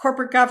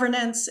corporate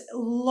governance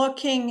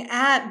looking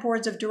at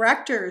boards of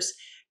directors,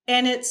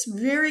 and it's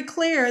very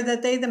clear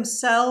that they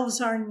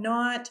themselves are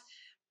not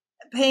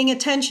paying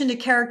attention to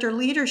character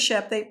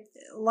leadership. They,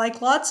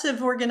 like lots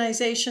of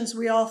organizations,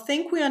 we all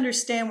think we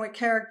understand what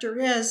character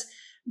is,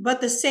 but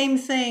the same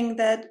thing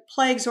that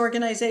plagues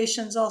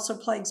organizations also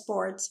plagues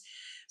boards.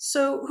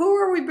 So who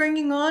are we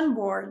bringing on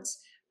boards?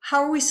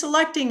 How are we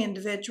selecting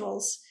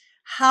individuals?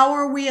 How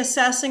are we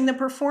assessing the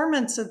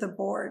performance of the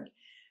board?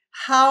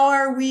 How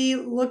are we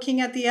looking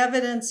at the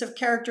evidence of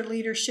character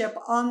leadership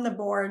on the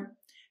board?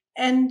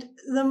 And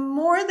the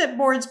more that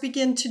boards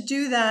begin to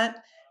do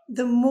that,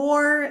 the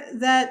more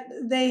that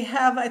they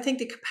have, I think,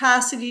 the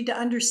capacity to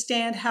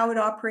understand how it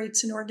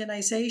operates in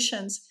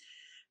organizations.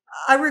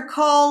 I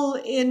recall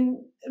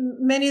in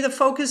many of the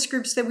focus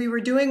groups that we were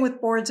doing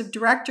with boards of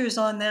directors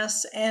on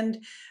this,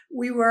 and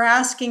we were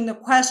asking the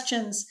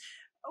questions,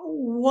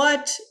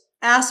 what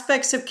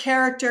aspects of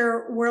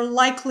character were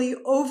likely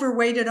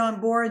overweighted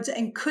on boards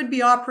and could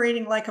be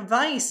operating like a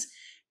vice?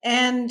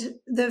 And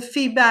the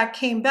feedback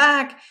came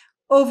back,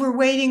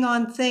 overweighting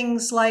on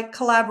things like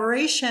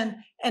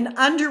collaboration and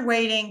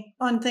underweighting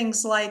on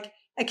things like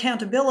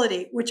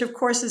accountability, which of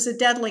course is a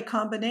deadly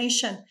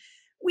combination.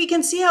 We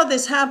can see how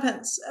this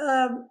happens.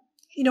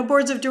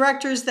 Boards of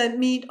directors that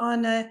meet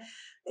on a,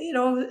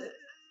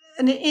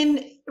 an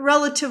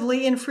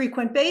relatively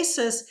infrequent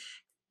basis,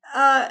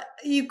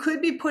 you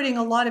could be putting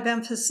a lot of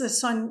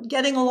emphasis on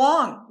getting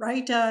along,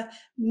 right?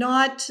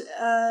 Not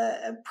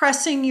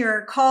pressing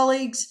your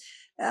colleagues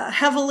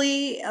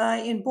heavily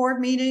in board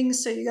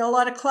meetings, so you get a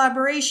lot of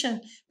collaboration.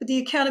 But the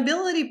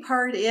accountability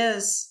part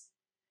is,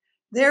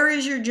 there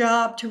is your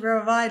job to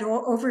provide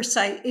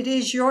oversight. It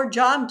is your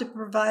job to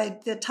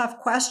provide the tough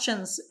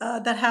questions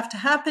that have to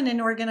happen in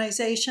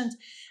organizations.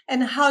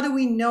 And how do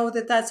we know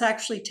that that's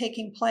actually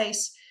taking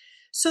place?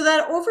 So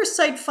that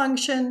oversight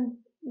function,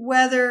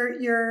 whether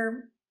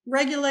you're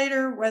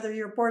regulator, whether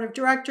you're board of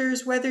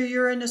directors, whether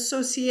you're an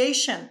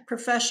association,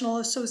 professional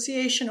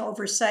association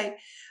oversight,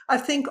 I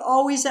think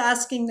always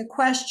asking the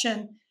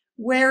question,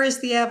 where is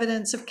the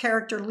evidence of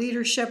character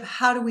leadership?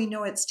 How do we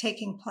know it's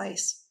taking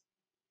place?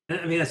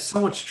 I mean, it's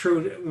so much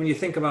true when you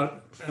think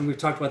about, and we've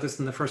talked about this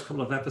in the first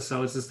couple of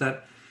episodes, is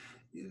that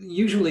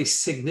usually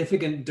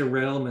significant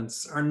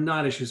derailments are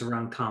not issues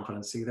around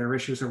competency, they're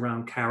issues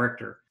around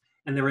character.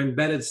 And they're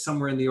embedded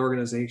somewhere in the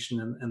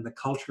organization and the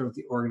culture of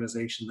the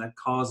organization that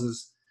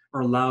causes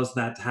or allows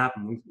that to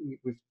happen.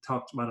 We've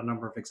talked about a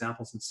number of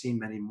examples and seen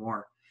many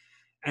more.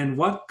 And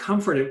what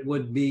comfort it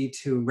would be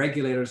to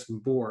regulators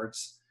and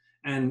boards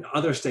and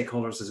other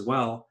stakeholders as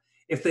well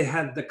if they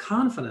had the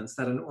confidence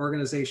that an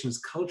organization's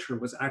culture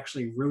was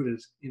actually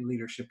rooted in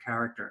leadership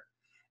character.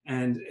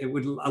 And it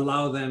would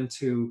allow them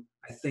to,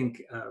 I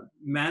think,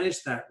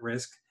 manage that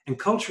risk. And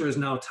culture is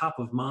now top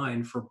of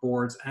mind for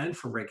boards and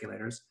for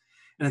regulators.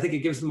 And I think it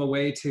gives them a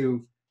way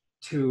to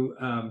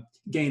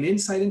gain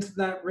insight into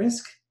that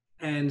risk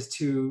and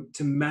to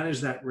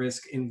manage that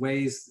risk in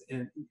ways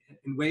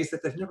that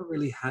they've never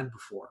really had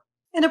before.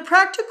 And a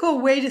practical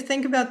way to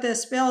think about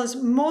this, Bill, is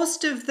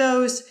most of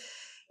those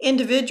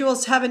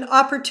individuals have an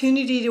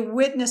opportunity to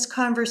witness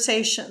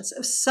conversations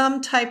of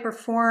some type or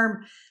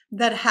form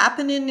that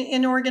happen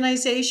in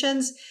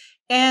organizations.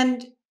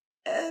 And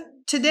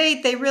to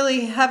date, they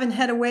really haven't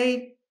had a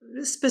way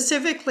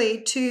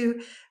specifically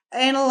to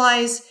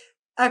analyze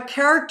a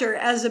character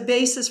as a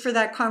basis for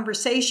that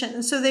conversation.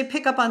 And so they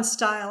pick up on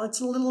style.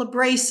 It's a little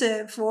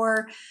abrasive,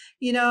 or,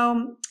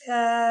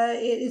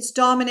 it's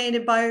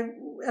dominated by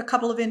a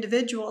couple of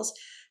individuals,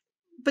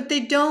 but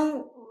they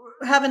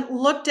haven't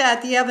looked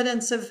at the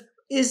evidence of,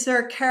 is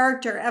there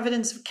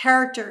evidence of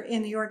character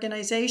in the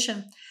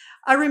organization?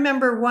 I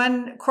remember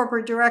one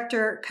corporate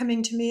director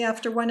coming to me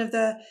after one of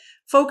the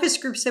focus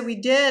groups that we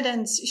did,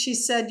 and she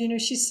said,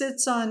 she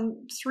sits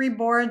on 3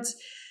 boards.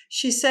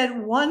 She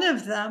said one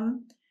of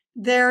them,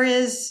 there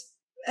is,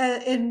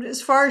 and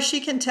as far as she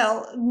can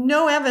tell,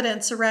 no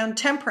evidence around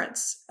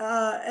temperance.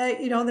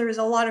 There is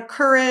a lot of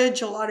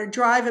courage, a lot of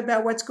drive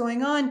about what's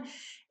going on.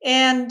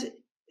 And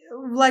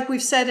like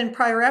we've said in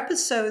prior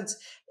episodes,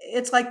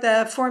 it's like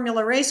the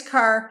Formula race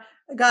car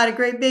got a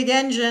great big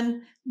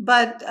engine,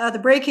 but the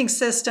braking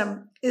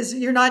system is,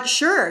 you're not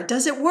sure,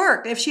 does it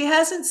work? If she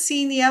hasn't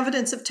seen the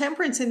evidence of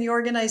temperance in the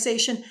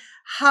organization,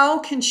 how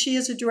can she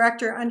as a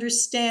director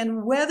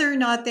understand whether or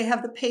not they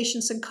have the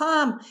patience and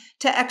calm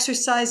to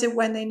exercise it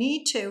when they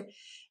need to?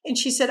 And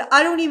she said,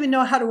 I don't even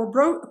know how to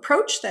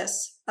approach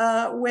this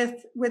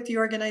with the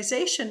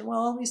organization.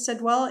 Well, we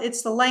said, well,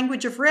 it's the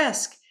language of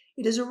risk.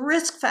 It is a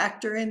risk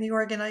factor in the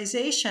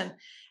organization.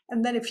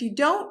 And that if you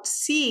don't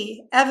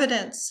see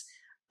evidence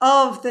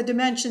of the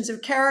dimensions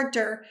of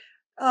character,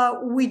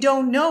 we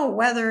don't know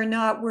whether or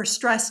not we're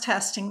stress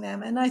testing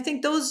them. And I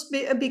think those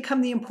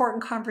become the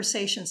important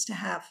conversations to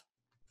have.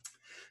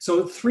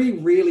 So 3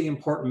 really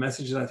important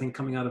messages, I think,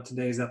 coming out of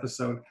today's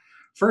episode.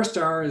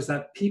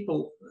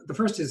 The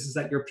first is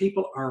that your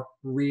people are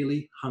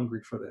really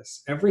hungry for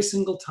this. Every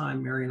single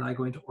time Mary and I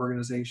go into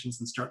organizations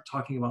and start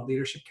talking about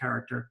leadership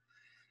character,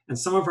 and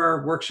some of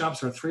our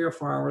workshops are 3 or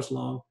 4 hours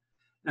long.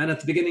 And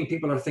at the beginning,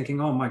 people are thinking,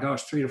 oh my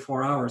gosh, 3 to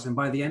 4 hours. And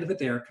by the end of it,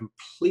 they are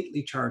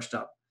completely charged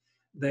up.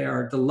 They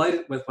are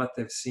delighted with what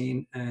they've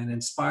seen and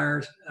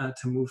inspired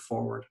to move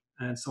forward.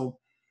 And so,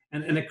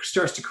 and it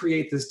starts to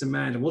create this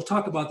demand. And we'll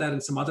talk about that in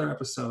some other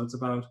episodes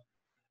about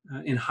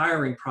in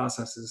hiring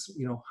processes,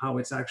 how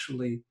it's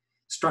actually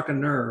struck a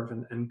nerve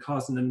and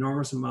caused an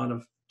enormous amount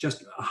of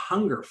just a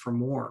hunger for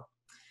more.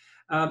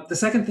 The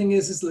second thing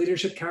is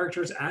leadership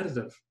character is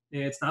additive.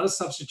 It's not a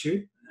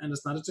substitute and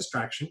it's not a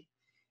distraction.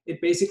 It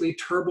basically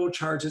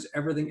turbocharges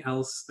everything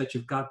else that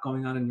you've got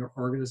going on in your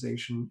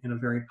organization in a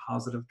very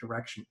positive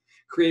direction,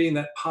 creating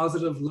that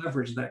positive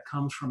leverage that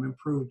comes from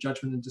improved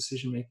judgment and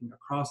decision-making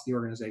across the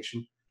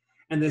organization,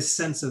 and this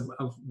sense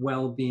of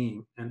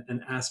well-being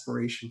and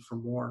aspiration for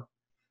more.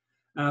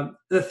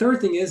 The third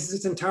thing is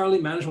it's entirely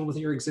manageable with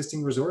your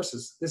existing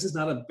resources. This is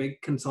not a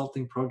big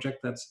consulting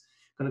project that's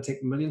going to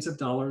take millions of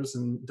dollars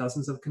and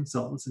dozens of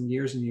consultants and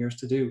years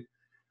to do.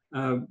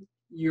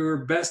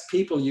 Your best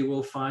people, you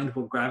will find,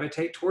 will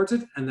gravitate towards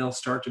it and they'll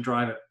start to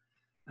drive it.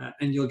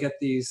 And you'll get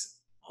these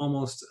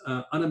almost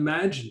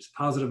unimagined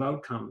positive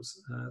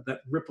outcomes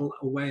that ripple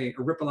away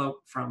or ripple out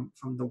from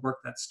the work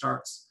that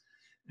starts.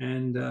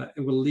 And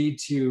it will lead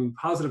to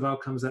positive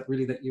outcomes that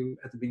you,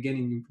 at the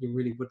beginning, you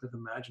really wouldn't have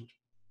imagined.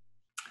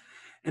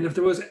 And if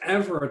there was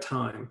ever a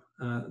time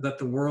that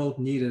the world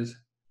needed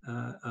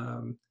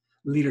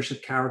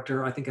leadership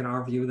character, I think in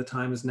our view, the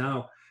time is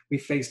now. We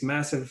face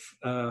massive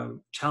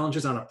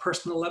challenges on a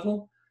personal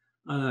level,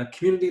 on a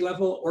community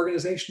level,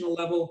 organizational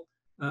level,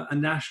 a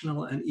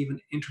national and even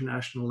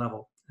international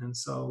level. And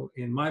so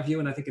in my view,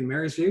 and I think in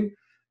Mary's view,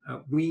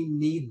 we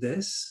need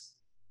this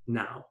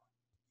now.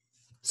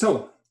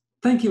 So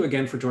thank you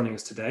again for joining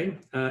us today.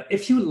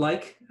 If you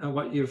like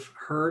what you've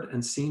heard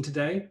and seen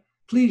today,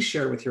 please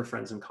share with your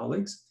friends and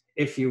colleagues.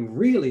 If you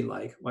really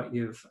like what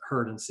you've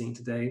heard and seen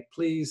today,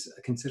 please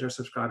consider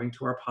subscribing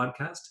to our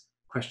podcast,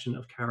 Question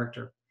of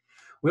Character.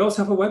 We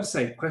also have a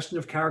website,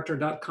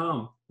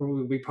 questionofcharacter.com, where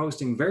we'll be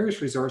posting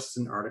various resources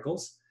and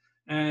articles,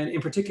 and in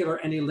particular,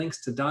 any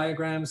links to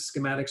diagrams,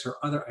 schematics, or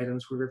other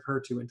items we refer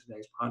to in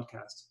today's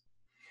podcast.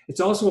 It's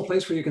also a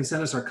place where you can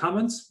send us our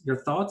comments, your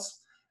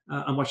thoughts,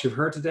 on what you've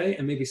heard today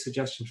and maybe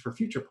suggestions for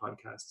future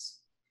podcasts.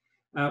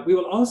 We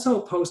will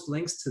also post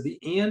links to the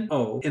Ian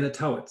O.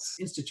 Inatowitz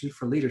Institute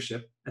for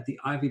Leadership at the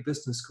Ivey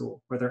Business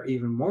School, where there are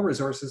even more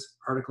resources,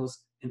 articles,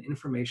 and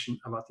information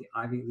about the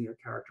Ivey Leader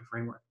Character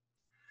Framework.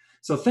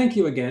 So thank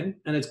you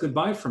again, and it's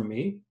goodbye from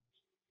me.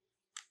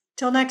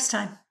 Till next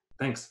time.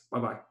 Thanks.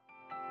 Bye-bye.